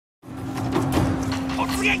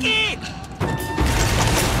Salut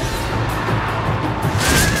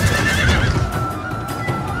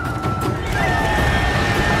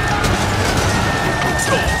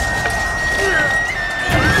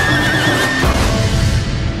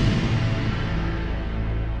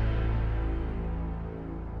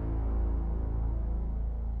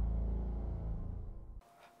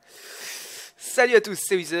à tous,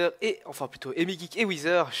 c'est Wither, et enfin plutôt Emygeek et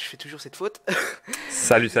Wither, je fais toujours cette faute.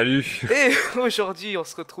 Salut, salut. Et aujourd'hui on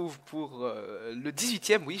se retrouve pour le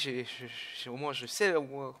 18ème, oui, au moins je sais au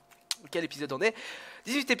moins quel épisode on est.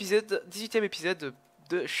 18ème épisode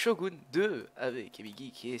de Shogun 2 avec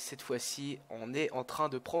Emygeek, et cette fois-ci on est en train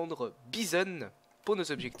de prendre Bison pour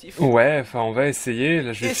nos objectifs. Ouais, enfin on va essayer,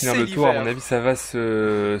 là je vais finir le tour, à mon avis ça va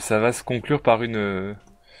se conclure par une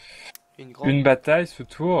bataille ce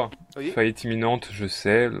tour, oui. Faillite imminente, je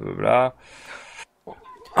sais, blablabla.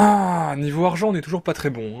 Ah, niveau argent on est toujours pas très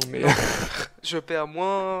bon, hein, mais... Je perds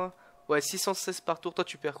moins... Ouais, 616 par tour, toi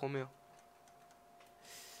tu perds combien?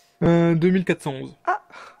 2411. Ah,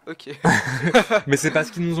 ok. Mais c'est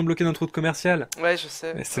parce qu'ils nous ont bloqué notre route commerciale. Ouais, je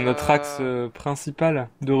sais. C'est notre axe principal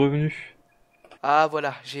de revenus. Ah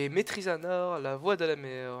voilà, j'ai maîtrise un or, la voie de la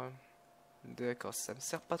mer. D'accord, ça me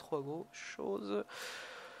sert pas trop à gros chose.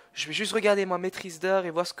 Je vais juste regarder ma maîtrise d'art et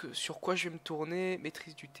voir sur quoi je vais me tourner.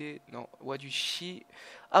 Maîtrise du thé, non, ouais, du chi.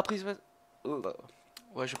 Après, ouais,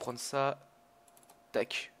 je vais prendre ça.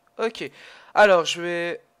 Tac. Ok. Alors, je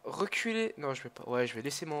vais reculer. Non, je vais pas. Ouais, je vais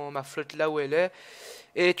laisser ma flotte là où elle est.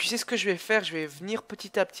 Et tu sais ce que je vais faire? Je vais venir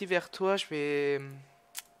petit à petit vers toi. Je vais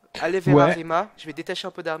aller vers Arima. Je vais détacher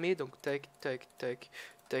un peu d'armée. Donc, tac, tac, tac,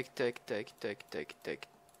 tac, tac, tac, tac, tac, tac,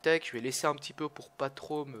 tac. Je vais laisser un petit peu pour pas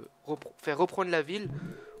trop me faire reprendre la ville.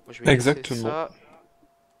 Moi, je vais laisser ça.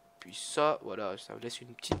 Puis ça, voilà, ça me laisse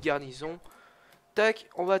une petite garnison. Tac,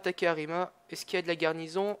 on va attaquer Arima. Est-ce qu'il y a de la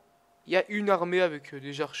garnison? Il y a une armée avec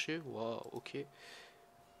des archers. Waouh, ok.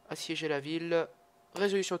 Assiéger la ville.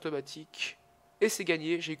 Résolution automatique. Et c'est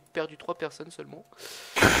gagné. J'ai perdu 3 personnes seulement.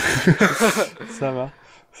 Ça va.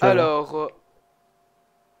 Alors,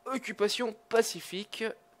 occupation pacifique.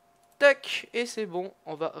 Tac, et c'est bon.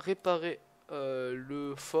 On va réparer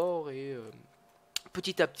le fort et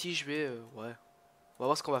petit à petit, je vais... ouais. On va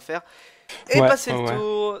voir ce qu'on va faire. Et passer le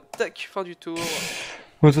tour. Tac, fin du tour.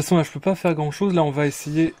 Bon, de toute façon, là, je peux pas faire grand-chose. Là, on va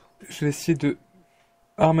essayer... Je vais essayer de...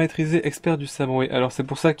 Art maîtrisé, expert du sabre. Oui, alors c'est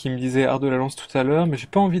pour ça qu'il me disait art de la lance tout à l'heure. Mais j'ai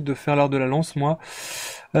pas envie de faire l'art de la lance, moi.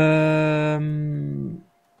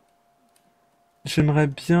 J'aimerais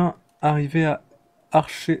bien arriver à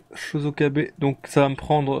archer Shozokabe. Donc ça va me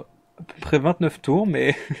prendre à peu près 29 tours.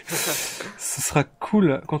 Mais ce sera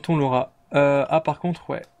cool quand on l'aura. Ah, par contre,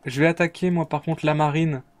 ouais. Je vais attaquer, moi, par contre, la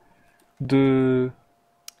marine de...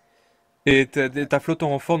 Et ta flotte en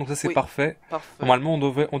renfort, donc ça, c'est parfait. Normalement,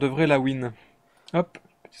 on devrait la win. Hop,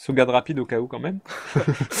 petit sauvegarde rapide au cas où, quand même.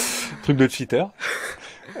 Truc de cheater.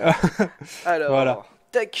 Alors, voilà.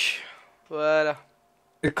 Tac. Voilà.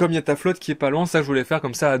 Et comme il y a ta flotte qui est pas loin, ça, je voulais faire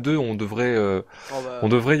comme ça, à deux, on devrait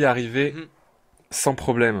y arriver sans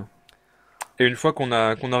problème. Et une fois qu'on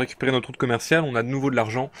a récupéré notre route commerciale, on a de nouveau de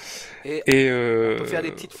l'argent. Et on peut faire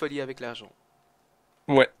des petites folies avec l'argent.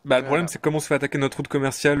 Ouais, bah le problème c'est comment on se fait attaquer notre route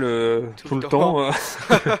commerciale tout le temps.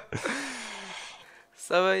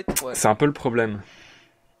 Ça va être... Ouais. C'est un peu le problème.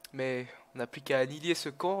 Mais on n'a plus qu'à annihiler ce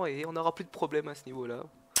camp et on n'aura plus de problème à ce niveau-là.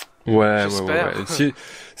 Ouais.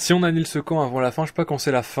 Si on annule ce camp avant la fin, je sais pas quand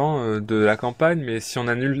c'est la fin de la campagne, mais si on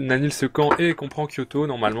annule ce camp et qu'on prend Kyoto,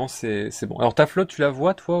 normalement c'est bon. Alors ta flotte, tu la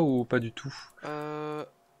vois toi ou pas du tout?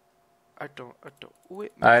 Attends, où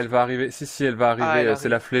est... Ah, elle va arriver, si, elle va arriver, c'est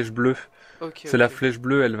la flèche bleue. C'est la flèche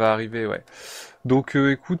bleue, elle va arriver, ouais. Donc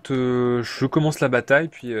écoute, je commence la bataille,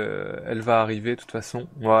 puis elle va arriver de toute façon,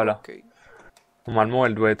 voilà. Normalement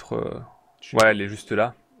elle doit être... Ouais, elle est juste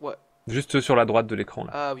là. Ouais. Juste sur la droite de l'écran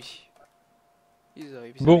là. Ah oui. Ils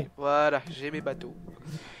arrivent. Bon. Voilà, j'ai mes bateaux.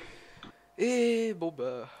 Et bon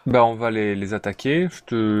Bah on va les attaquer, je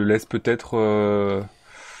te laisse peut-être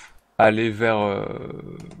aller vers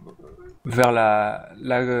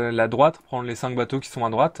la droite, prendre les 5 bateaux qui sont à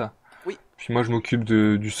droite. Oui. Puis moi je m'occupe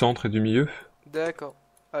du centre et du milieu. D'accord.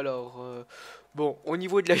 Alors, bon, au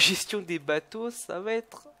niveau de la gestion des bateaux, ça va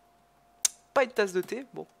être pas une tasse de thé.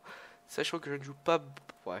 Bon, sachant que je ne joue pas...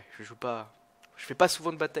 Ouais, je fais pas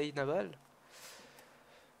souvent de bataille navale.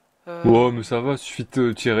 Ouais, mais ça va, suffit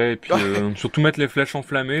de tirer et puis surtout mettre les flèches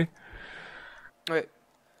enflammées. Ouais.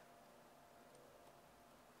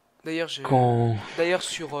 D'ailleurs, sur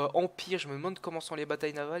Empire, je me demande comment sont les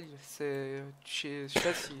batailles navales. Je sais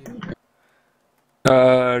pas si...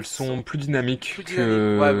 Elles sont plus dynamiques Plus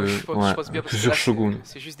dynamique. Ouais, bah, je ouais, pense bien que parce que sur là, Shogun.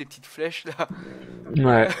 c'est juste des petites flèches là.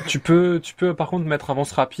 Ouais, tu peux par contre mettre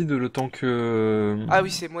avance rapide le temps que Ah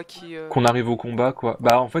oui, c'est moi qui. qu'on arrive au combat, quoi.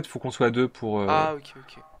 Bah en fait, il faut qu'on soit deux pour Ah, ok,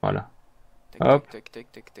 ok. voilà. Tac, tac, Hop. tac,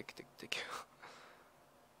 tac, tac, tac, tac, tac.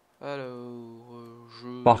 Alors,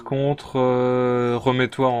 Par contre,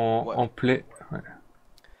 remets-toi Ouais. en play. Ouais.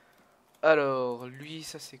 Alors, lui,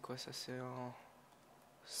 ça c'est quoi? Ça c'est un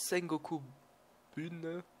Sengoku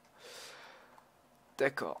Bun.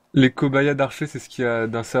 D'accord. Les cobayas d'archer, c'est ce qu'il y a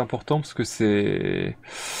d'assez important parce que ça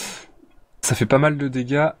fait pas mal de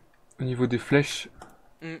dégâts au niveau des flèches.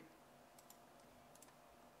 Hmm,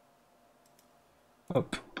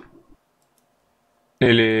 Hop.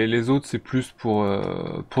 Et les autres, c'est plus pour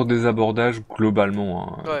des abordages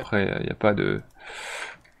globalement, hein. Ouais. Après, il n'y a pas de...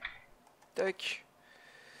 Tac.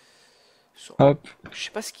 Sont- Hop. Je sais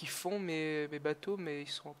pas ce qu'ils font mes bateaux, mais ils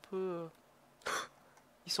sont un peu.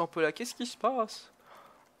 Ils sont un peu là. Qu'est-ce qui se passe?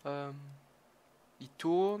 Euh, Ils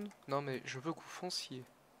tournent. Non, mais je veux que vous fonciez.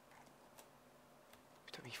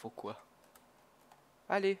 Putain, mais il faut quoi?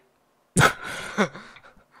 Allez.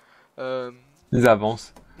 Euh, Ils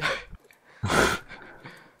avancent.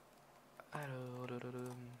 alors,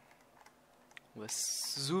 on va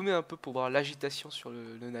zoomer un peu pour voir l'agitation sur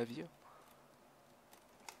le navire.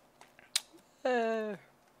 Euh,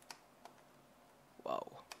 Waouh.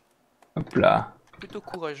 Hop là. Plutôt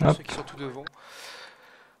courageux Hop. ceux qui sont tout devant.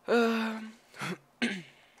 Euh,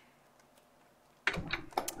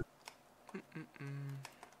 hmm.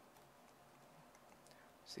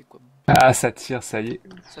 C'est quoi? Ah, ça tire, ça y est.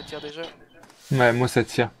 Ça tire déjà? Ouais, moi ça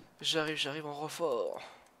tire. J'arrive en renfort.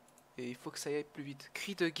 Et il faut que ça aille plus vite.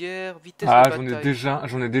 Cri de guerre, vitesse de Ah, bataille.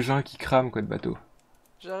 j'en ai déjà un qui crame, quoi, de bateau.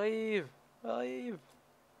 J'arrive.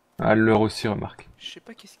 Ah, le leur aussi, remarque. Je sais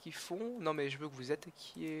pas qu'est-ce qu'ils font. Non mais je veux que vous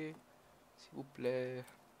attaquiez. S'il vous plaît.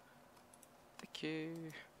 Attaquez.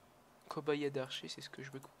 Cobaya d'archer, c'est ce que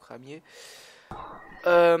je veux que vous cramiez.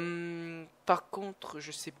 Par contre,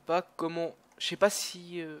 je sais pas comment. Je sais pas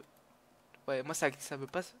si. Ouais, moi ça veut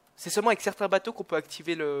pas. C'est seulement avec certains bateaux qu'on peut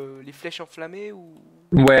activer les flèches enflammées ou.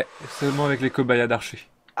 Ouais, seulement avec les cobayas d'archer.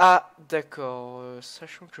 Ah, d'accord.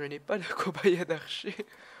 Sachant que je n'ai pas de cobaya d'archer.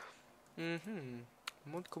 Mhm. Je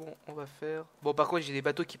me demande comment on va faire. Bon, par contre, j'ai des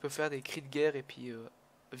bateaux qui peuvent faire des cris de guerre et puis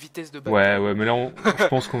vitesse de Ouais, bataille. ouais, mais là, je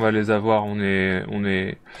pense qu'on va les avoir. On est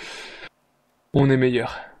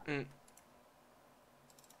meilleur. Hmm.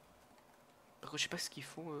 Par contre, je sais pas ce qu'ils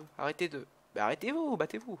font. Arrêtez de. Bah, arrêtez-vous,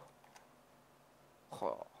 battez-vous.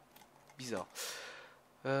 Oh, bizarre.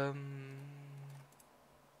 Euh...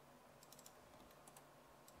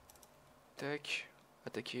 Tac.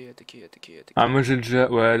 Attaquer. Ah, moi j'ai déjà.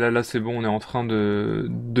 Ouais, là, c'est bon. On est en train de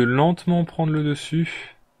lentement prendre le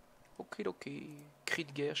dessus. Ok. Cri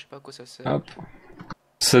de guerre, je sais pas à quoi ça sert. Hop.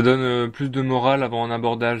 Ça donne plus de morale avant un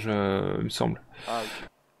abordage, il me semble. Ah,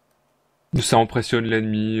 ok. Ça impressionne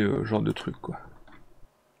l'ennemi, genre de truc, quoi.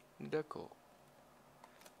 D'accord.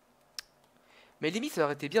 Mais limite, ça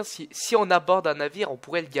aurait été bien si on aborde un navire, on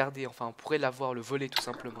pourrait le garder. Enfin, on pourrait l'avoir, le voler tout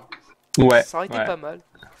simplement. Ouais, Ça aurait été ouais. pas mal.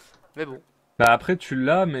 Mais bon. Bah après tu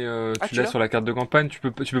l'as, mais Ah, tu tu l'as l'as? sur la carte de campagne, tu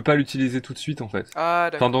peux pas l'utiliser tout de suite en fait. Ah,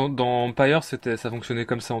 Enfin d'accord. dans Empire ça fonctionnait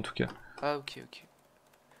comme ça en tout cas. Ah, ok.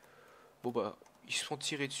 Bon, bah, ils se font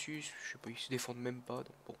tirer dessus. Je sais pas, ils se défendent même pas.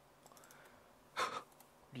 Donc, bon.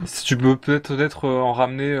 Lui. Si tu peux peut-être en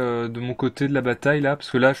ramener de mon côté de la bataille là,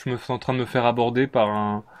 parce que là je me suis en train de me faire aborder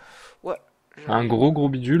par Ouais, un j'arrive. gros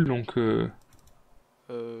bidule, donc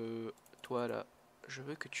Toi là, je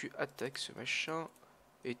veux que tu attaques ce machin.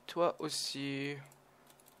 Et toi aussi.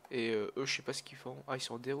 Et eux, je sais pas ce qu'ils font. Ah, ils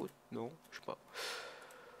sont en déroute? Non, je sais pas.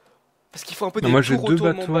 Parce qu'ils font un peu non, des moi j'ai tours deux autour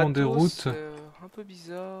de mon bateaux en bateau, déroute. c'est un peu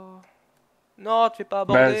bizarre. Non, te fais pas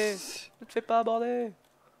Bah aborder! Ne te fais pas aborder!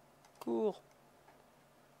 Cours!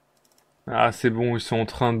 ah c'est bon, ils sont en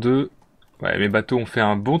train de ouais, mes bateaux ont fait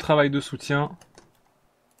un bon travail de soutien.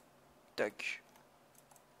 Tac.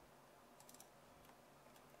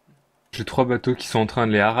 J'ai trois bateaux qui sont en train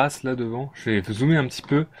de les harasser là devant. Je vais zoomer un petit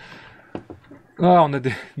peu. Ah, on a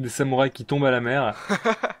des samouraïs qui tombent à la mer.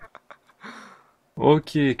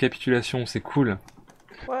 Ok, capitulation, c'est cool.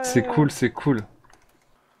 Ouais! C'est cool.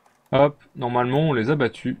 Hop, normalement on les a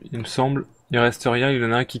battus, il me semble. Il reste rien, il y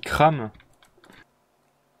en a un qui crame.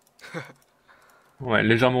 Ouais,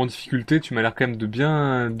 légèrement en difficulté, tu m'as l'air quand même de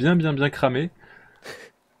bien cramer.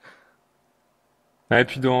 Ouais, et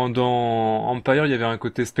puis dans Empire, il y avait un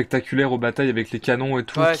côté spectaculaire aux batailles avec les canons et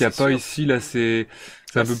tout, Ouais, qu'il n'y c'est a pas sûr. ici. Là, c'est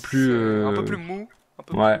Là, un peu plus... c'est un peu plus mou. Un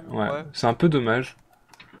peu plus. Ouais, Ouais. c'est un peu dommage.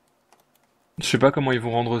 Je sais pas comment ils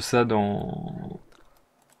vont rendre ça dans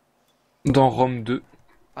Rome 2.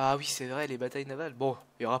 Ah oui, c'est vrai, les batailles navales. Bon,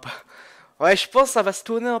 il y aura pas. Ouais, je pense que ça va se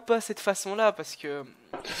tourner un peu à cette façon-là parce que.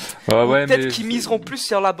 Ou Ouais, peut-être mais qu'ils miseront plus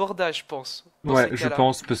sur l'abordage, je pense. Dans ouais, ces je cas-là.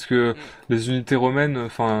 pense parce que Hmm. les unités romaines,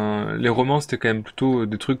 enfin, les Romains, c'était quand même plutôt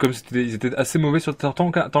des trucs comme ils étaient assez mauvais sur. T'as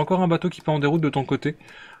encore un bateau qui part en déroute de ton côté.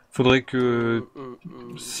 Faudrait que Euh, euh,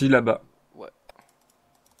 euh, si là-bas, Ouais.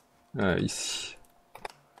 ici,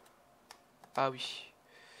 Ah oui.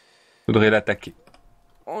 faudrait l'attaquer.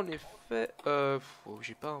 En effet. Oh,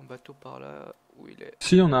 j'ai pas un bateau par là. Où il est?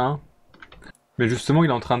 Si, y en a un. Mais justement, il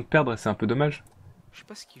est en train de perdre et c'est un peu dommage. Je sais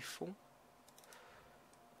pas ce qu'ils font.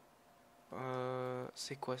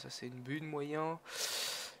 C'est quoi ça? C'est une bune moyen.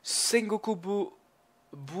 Sengoku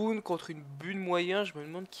Boon contre une bune moyen. Je me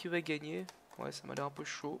demande qui va gagner. Ouais, ça m'a l'air un peu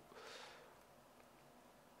chaud.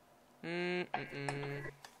 Hmm.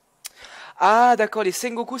 Ah, d'accord, les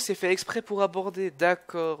Sengoku c'est fait exprès pour aborder.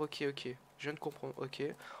 D'accord, ok, ok. Je viens de comprendre. Ok.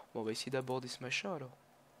 Bon, on va essayer d'aborder ce machin alors.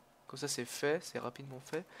 Comme ça, c'est fait, c'est rapidement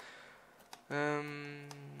fait. Euh...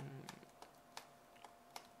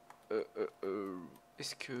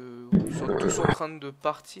 Est-ce que ils sont tous en train de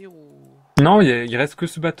partir ou... Non, il reste que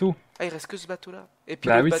ce bateau. Ah, il reste que ce bateau-là. Et puis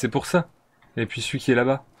Bah l'autre oui, bateau... c'est pour ça. Et puis celui qui est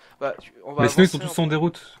là-bas. Bah, on va Mais sinon, ils sont avancer un tous en peu.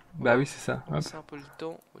 déroute. On Bah va oui, c'est ça. Hop. avancer un peu le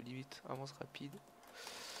temps. Oh, limite, avance rapide.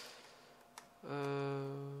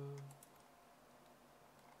 Euh...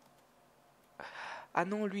 Ah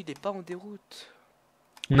non, lui, il est pas en déroute.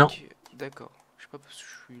 Non. Ok, d'accord. Je sais pas parce que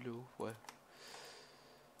je suis là-haut. Ouais.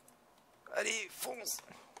 Allez, fonce!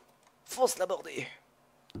 Fonce l'aborder!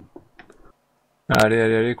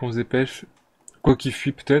 Allez, qu'on se dépêche. Quoi qu'il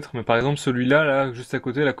fuit peut-être, mais par exemple celui-là, là, juste à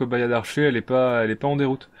côté, la cobaya d'archer, elle est pas en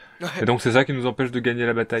déroute. Et Ouais. donc c'est ça qui nous empêche de gagner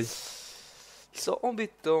la bataille. Ils sont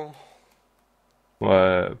embêtants.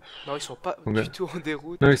 Ouais. Non, ils sont pas Ouais. du tout en Non, ils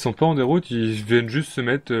déroute. sont pas en déroute, ils viennent juste se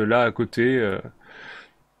mettre là à côté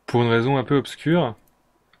pour une raison un peu obscure.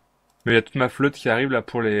 Mais il y a toute ma flotte qui arrive là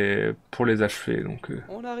pour les achever, donc.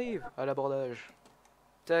 On arrive à l'abordage.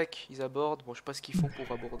 Tac, ils abordent. Bon, je sais pas ce qu'ils font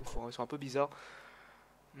pour aborder. Ils sont un peu bizarres.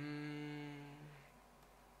 Hmm.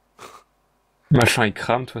 Machin il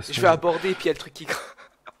crame de toute Je vais façon. aborder et puis il y a le truc qui craint.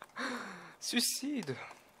 Suicide.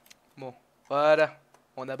 Bon, voilà.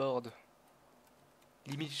 On aborde.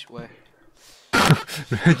 Limite, ouais.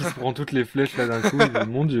 Le mec il se prend toutes les flèches là d'un coup,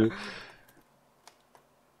 mon dieu.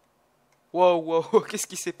 Wow, wow, qu'est-ce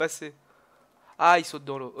qui s'est passé? Ah, il saute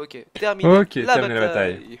dans l'eau. Ok, terminé Ok, la terminé la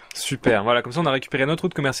bataille. bataille. Super, voilà, comme ça on a récupéré notre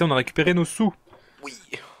route commerciale, on a récupéré nos sous. Oui.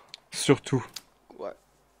 Surtout. Ouais,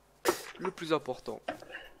 le plus important.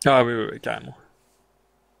 Ah oui, carrément.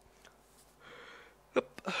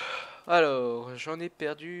 Alors, j'en ai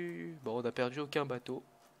perdu. Bon, on a perdu aucun bateau.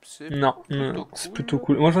 C'est Non, plutôt c'est plutôt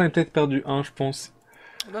cool. cool. Moi j'en ai peut-être perdu un, je pense.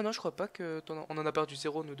 Non, non, je crois pas que on en a perdu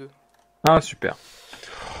zéro, nous deux. Ah, super.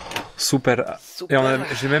 Super. Et Super.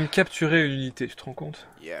 j'ai même capturé une unité, tu te rends compte?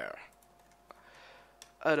 Yeah.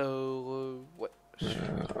 Alors, ouais.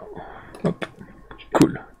 Hop,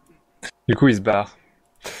 cool. Du coup, il se barre.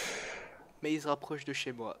 Mais il se rapproche de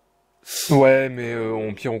chez moi. Ouais, mais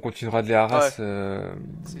au pire, on continuera de les Ouais, harass.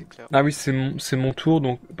 c'est clair. Ah oui, c'est mon tour,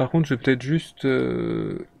 donc par contre, je vais peut-être juste...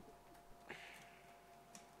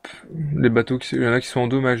 les bateaux, il y en a qui sont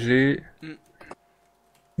endommagés. Hmm.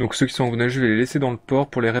 Donc ceux qui sont endommagés, je vais les laisser dans le port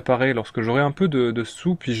pour les réparer lorsque j'aurai un peu de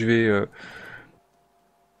sous, puis je vais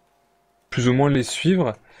plus ou moins les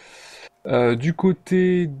suivre. Du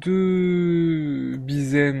côté de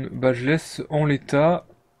Bizen, bah, je laisse en l'état.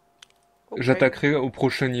 Ok. J'attaquerai au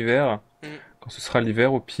prochain hiver, Hmm. quand ce sera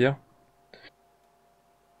l'hiver au pire.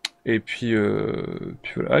 Et puis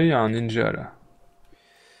voilà. Ah, il y a un ninja là.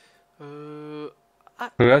 Euh...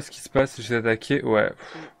 Ah. Regarde ce qui se passe, j'ai attaqué. Ouais.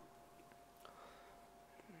 Hmm.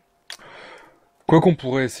 Quoi qu'on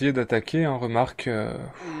pourrait essayer d'attaquer, hein, remarque.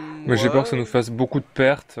 Mais j'ai peur que ça nous Ouais. fasse beaucoup de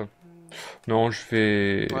pertes. Non, je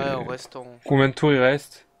fais. Ouais, en restant. Combien de tours il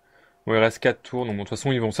reste? Bon, il reste 4 tours, donc bon, de toute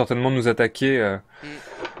façon ils vont certainement nous attaquer Hmm.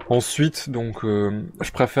 ensuite, donc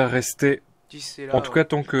je préfère rester. D'ici En là, tout ouais. cas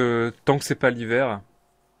tant que c'est pas l'hiver,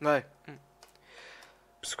 Ouais.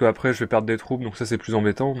 parce que après je vais perdre des troupes, donc ça c'est plus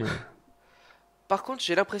embêtant. Mais... Par contre,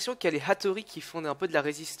 j'ai l'impression qu'il y a les Hattori qui font un peu de la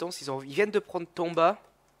résistance. Ils viennent de prendre Tomba.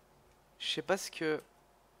 Je sais pas ce que...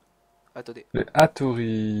 Attendez. Les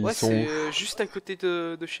Hattori Ouais, sont c'est où? juste à côté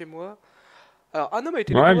de chez moi. Alors, un homme a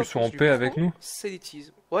été Ouais, découvert mais à ils sont en force du paix avec nous.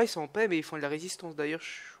 prosélytisme. Ouais, ils sont en paix, mais ils font de la résistance. D'ailleurs,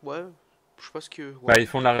 ouais, je sais pas ce que... Bah Ouais. ils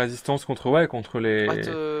font de la résistance contre Ouais,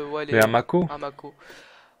 les Hamako. Hamako.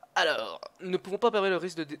 Alors, nous ne pouvons pas permettre le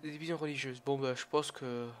risque de division religieuse. Bon, bah, je pense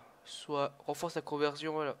que... Soit renforce la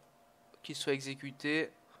conversion, voilà. Qu'il soit exécuté.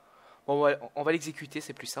 Bon, ouais, on va l'exécuter,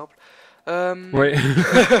 c'est plus simple. Euh... Ouais.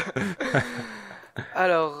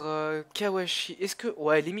 Alors, Kawashi, est-ce que...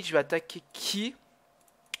 Ouais, limite, je vais attaquer qui?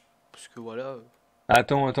 Parce que voilà,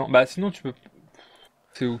 Attends. Bah sinon tu peux.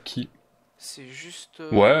 C'est où qui? c'est juste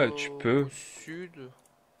Ouais, tu au peux. sud.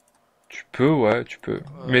 Tu peux, ouais, tu peux.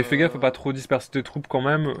 Mais fais gaffe à Euh, pas trop disperser tes troupes quand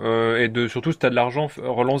même. Et surtout si t'as de l'argent,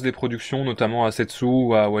 relance des productions, notamment à Setsu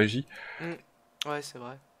ou à Awaji, hmm, ouais, c'est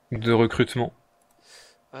vrai. de recrutement.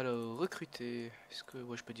 Alors, recruter. Est-ce que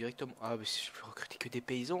ouais, je peux directement... Ah, mais si je peux recruter que des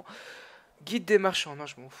paysans. Guide des marchands, non,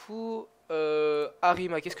 je m'en fous.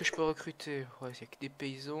 Arima, qu'est-ce que je peux recruter? Ouais, c'est que des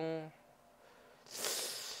paysans.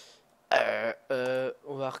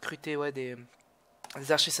 On va recruter ouais, des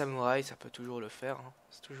archers samouraïs, ça peut toujours le faire, hein.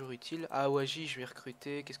 C'est toujours utile. À Awaji, je vais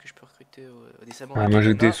recruter. Qu'est-ce que je peux recruter? Des Ah, samouraïs moi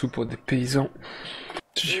j'ai des katana. sous pour des paysans.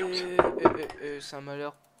 Ça m'a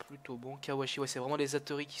l'air plutôt bon. Kawashi, ouais, c'est vraiment les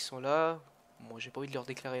Atori qui sont là. Moi, j'ai pas envie de leur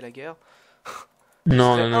déclarer la guerre. Ce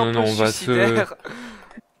Non, serait non, un non, non, peu suicidaire.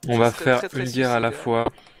 on Ce va serait faire très très une guerre à la suicidaire. fois.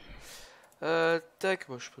 Tac,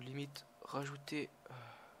 moi je peux limite rajouter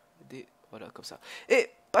des... Voilà, comme ça. Et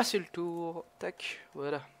passer le tour. Tac,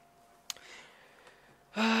 voilà.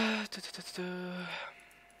 Ah, ta, ta, ta, ta, ta.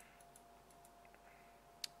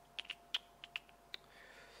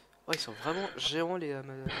 Ouais, ils sont vraiment géants les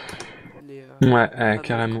Ouais,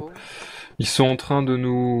 carrément. Ameko. Ils sont en train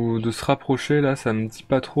de se rapprocher là, ça me dit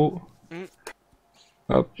pas trop. Hmm,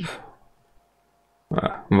 Hop,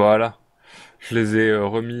 voilà. Je les ai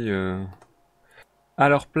remis à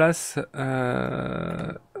leur place,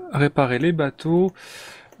 réparer les bateaux.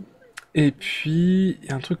 Et puis, il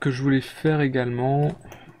y a un truc que je voulais faire également.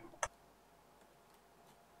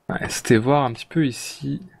 Ouais, c'était voir un petit peu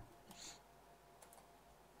ici.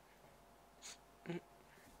 hmm,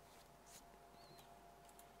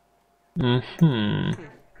 Mhm. hmm,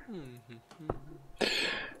 hmm, hmm, hmm.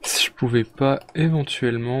 Si je pouvais pas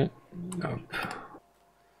éventuellement hop,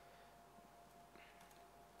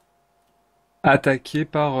 attaquer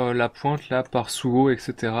par la pointe là, par Sugo,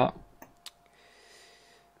 etc.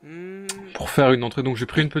 Hmm, Pour faire une entrée. Donc j'ai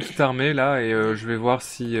pris une petite armée là et hmm. je vais voir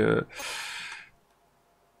si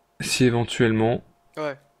éventuellement.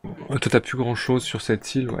 Ouais. Toi t'as plus grand chose sur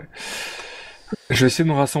cette île, ouais. Je vais essayer de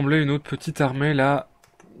me rassembler une autre petite armée là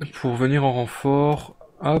pour venir en renfort.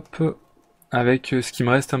 Hop, avec ce qui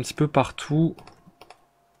me reste un petit peu partout.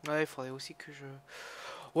 Ouais, il faudrait aussi que je...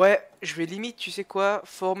 Ouais, je vais limite, tu sais quoi,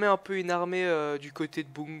 former un peu une armée du côté de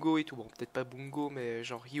Bungo et tout. Bon, peut-être pas Bungo, mais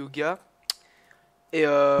genre Hyuga. Et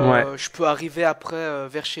Ouais, je peux arriver après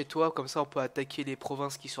vers chez toi, comme ça on peut attaquer les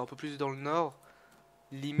provinces qui sont un peu plus dans le nord.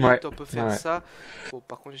 ouais, Limite, on peut faire ouais. ça. Bon,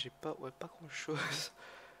 par contre, j'ai pas, ouais, pas grand-chose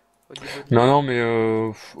au niveau de Non, la... non, mais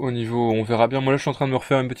au niveau, on verra bien. Moi là, je suis en train de me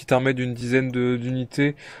refaire une petite armée d'une dizaine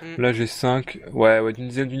d'unités. Hmm, Là, j'ai 5. Ouais, ouais, d'une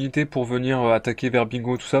dizaine d'unités pour venir attaquer vers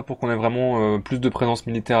Bingo, tout ça, pour qu'on ait vraiment plus de présence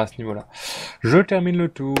militaire à ce niveau-là. Je termine le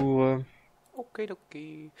tour. ok, ok.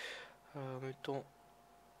 Mettons...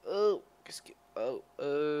 Oh, qu'est-ce que... Oh,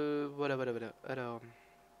 voilà, voilà, voilà. Alors,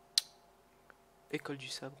 école du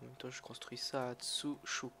sabre. En même temps, je construis ça à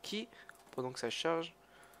Tsushuki pendant que ça charge.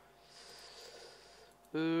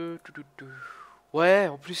 Tout, tout, tout. Ouais,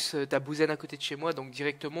 en plus, t'as Bouzen à côté de chez moi, donc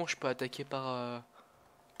directement, je peux attaquer par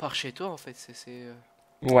chez toi, en fait.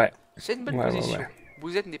 Ouais, C'est une bonne ouais. position.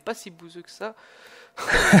 Bouzen n'est pas si bouseux que ça.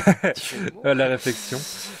 Petit jeu de mots. La réflexion.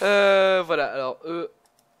 Voilà, alors eux,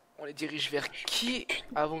 on les dirige vers qui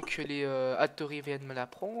avant que les Hattori viennent me la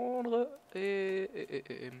prendre.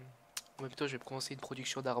 En même temps, je vais commencer une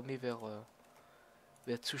production d'armée vers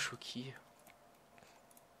Tsushuki.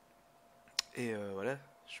 Et voilà,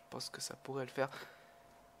 je pense que ça pourrait le faire.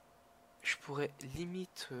 Je pourrais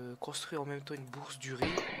limite construire en même temps une bourse du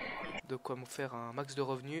riz, de quoi me faire un max de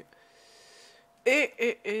revenus.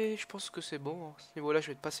 Et je pense que c'est bon. À ce niveau-là, je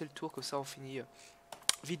vais te passer le tour, comme ça on finit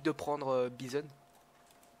vite de prendre Bison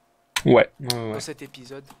dans Ouais. cet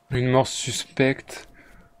épisode. Une mort suspecte.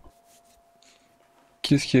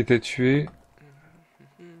 Qui est-ce qui a été tué?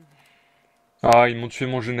 Ah, ils m'ont tué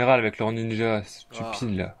mon général avec leur ninja Ah.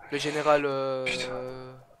 stupide là. Le général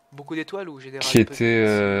Putain. beaucoup d'étoiles ou Qui général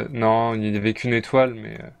était... petit. Non, il n'y avait qu'une étoile,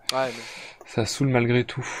 mais Ouais, mais. ça saoule malgré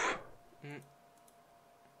tout. Hmm.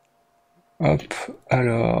 Hop,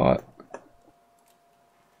 alors...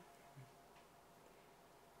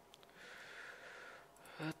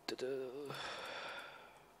 Ah, tada.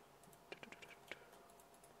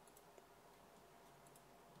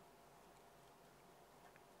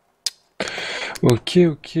 Ok.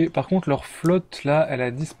 Par contre, leur flotte, là, elle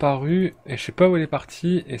a disparu, et je sais pas où elle est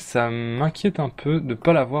partie, et ça m'inquiète un peu de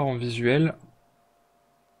pas la voir en visuel.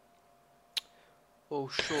 Oh,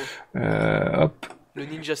 chaud. Hop. Le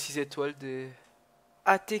ninja 6 étoiles des.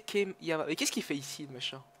 Ateke Yama. Mais qu'est-ce qu'il fait ici, le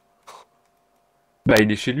machin? Bah,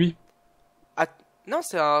 il est chez lui. Ah, non,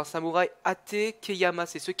 c'est un samouraï Ate Keyama,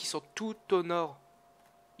 c'est ceux qui sont tout au nord.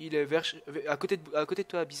 Il est à côté de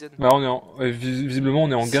toi, Bison. Bah, visiblement,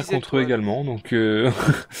 on est en guerre 6 contre eux étoiles. également, donc on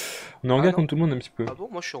est en Ah guerre non? contre tout le monde un petit peu. Ah bon,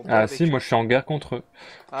 moi je suis en paix Ah si, avec moi eux. je suis en guerre contre eux.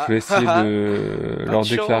 Je Ah, vais essayer haha, de pas de leur chance.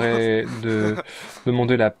 déclarer, de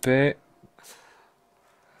demander la paix.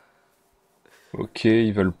 Ok,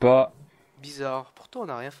 ils veulent pas. Bizarre. Pourtant, on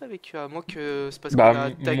n'a rien fait avec eux, à moins que c'est parce Bah qu'on a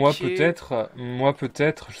attaqué. moi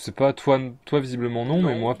peut-être, je sais pas, toi visiblement non,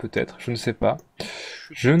 mais moi Non, peut-être, je ne sais pas. je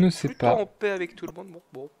suis Je ne sais plutôt pas. en paix avec tout le monde.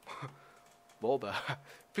 Bon, bah,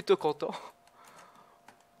 plutôt content.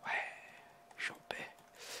 Je suis en paix.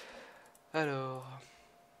 Alors,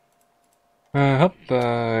 Hop,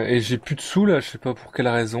 et j'ai plus de sous là, je sais pas pour quelle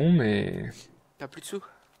raison, mais t'as plus de sous?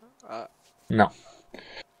 Ah, non.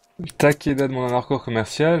 Takeda demande un accord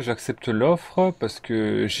commercial, j'accepte l'offre parce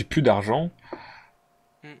que j'ai plus d'argent.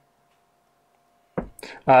 hmm.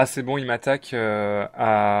 Ah, c'est bon, il m'attaque à...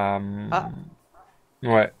 Ah,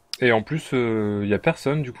 Ouais. Et en plus, il y a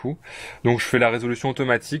personne du coup. Donc je fais la résolution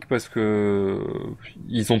automatique parce que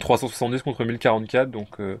ils ont 370 contre 1044,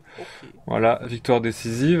 donc ok. voilà, victoire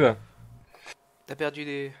décisive. T'as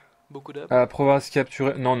perdu beaucoup d'hommes? Province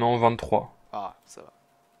capturée. Non, non, 23. Ah, ça va.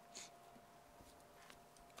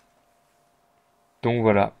 Donc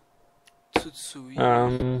voilà. Tsutsui.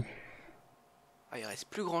 Euh, Ah, il reste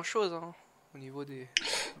plus grand chose, hein, au niveau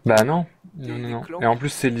Bah non. Non, non, des non. clans. Et en plus,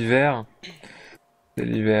 c'est l'hiver. C'est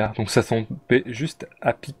l'hiver. Donc ça s'en paie juste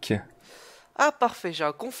à pic. Ah, parfait, j'ai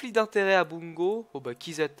un conflit d'intérêts à Bungo. Oh, bah,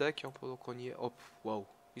 qu'ils attaquent, hein, pendant qu'on y est. Oh, waouh.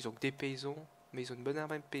 Ils ont que des paysans, mais ils ont une bonne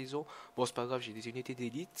armée de paysans. Bon, c'est pas grave, j'ai des unités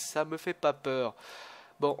d'élite, ça me fait pas peur.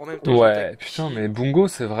 Bon, en même temps, j'attaque Ouais, putain, qui? mais Bungo,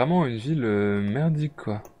 c'est vraiment une ville merdique,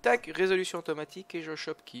 quoi. Tac, résolution automatique et je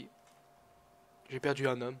chope qui? J'ai perdu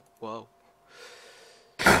un homme. Waouh.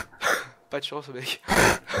 Pas de chance, mec.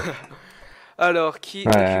 Alors, qui?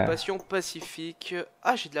 Ouais. Occupation pacifique.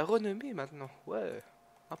 Ah, j'ai de la renommée maintenant. Ouais,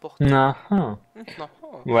 important. Ah, ah. Non.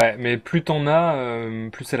 Ouais, mais plus t'en as,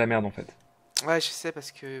 plus c'est la merde, en fait. Ouais, je sais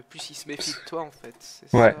parce que plus il se méfie de toi en fait,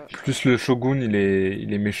 c'est Ouais, ça. plus le Shogun, il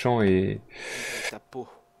est méchant et... Il veut ta peau.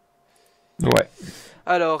 Ouais.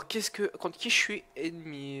 Alors, contre qui je suis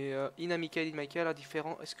ennemi? Inamical, inamical,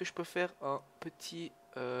 indifférent. Est-ce que je peux faire un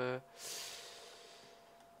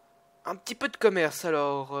petit peu de commerce?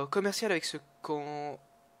 Alors, commercial avec ce camp.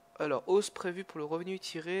 Alors, hausse prévue pour le revenu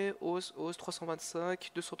tiré, hausse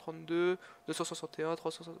 325, 232, 261,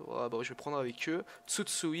 360. Ah, bon, je vais prendre avec eux.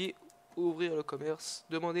 Tsutsui, ouvrir le commerce,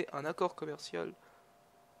 demander un accord commercial.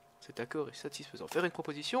 Cet accord est satisfaisant. Faire une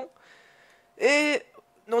proposition. Et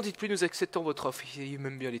n'en dites plus, nous acceptons votre offre. Il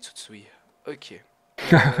m'aime bien les Tsutsui. Ok.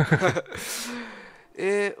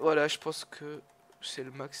 Et voilà, je pense que c'est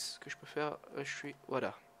le max que je peux faire. Je suis.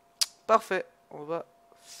 Voilà. Parfait. On va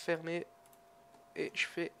fermer. Et je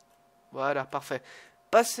fais. Voilà, parfait.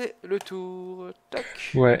 Passez le tour. Tac.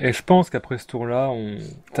 Ouais, et je pense qu'après ce tour-là, on Ouais.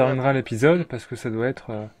 terminera l'épisode parce que ça doit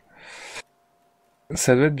être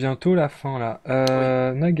bientôt la fin là.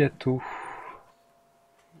 Oui. Nagato.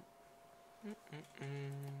 Hmm.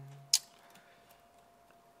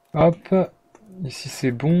 Hop, ici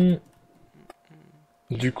c'est bon.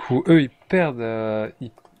 Du coup, eux ils perdent.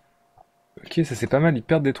 Ok, ça c'est pas mal, ils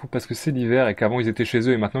perdent des troupes parce que c'est l'hiver et qu'avant ils étaient chez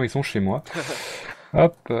eux et maintenant ils sont chez moi.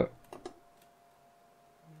 Hop.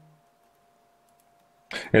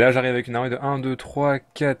 Et là j'arrive avec une armée de 1, 2, 3,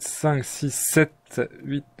 4, 5, 6, 7,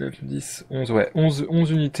 8, 9, 10, 11, ouais,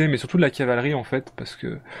 11 unités, mais surtout de la cavalerie en fait, parce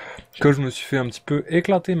que comme je me suis fait un petit peu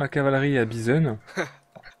éclater ma cavalerie à Bison,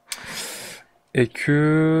 et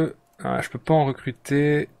que je peux pas en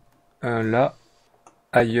recruter là,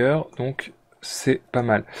 ailleurs, donc c'est pas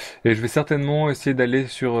mal. Et je vais certainement essayer d'aller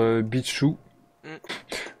sur Bichu, Hmm.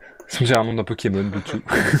 c'est un nom d'un Pokémon, Bichu,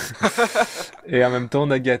 et en même temps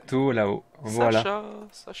Nagato là-haut, voilà. Sacha.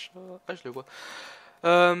 Ah, je le vois.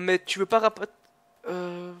 Mais tu veux pas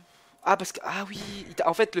euh, Ah, parce que. Ah oui,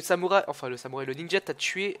 en fait, le ninja t'a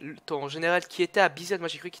tué ton général qui était à Bizet. Moi,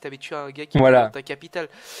 j'ai cru qu'il t'avait tué un gars qui était dans Voilà. ta capitale. Non,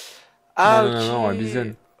 Ah, non, non, ok. non, à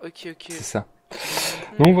Bison, Ok. c'est ça.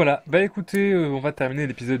 Donc Mhm. voilà, bah écoutez, on va terminer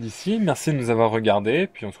l'épisode ici. Merci de nous avoir regardés,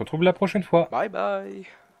 puis on se retrouve la prochaine fois. Bye bye.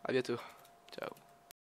 À bientôt. Ciao.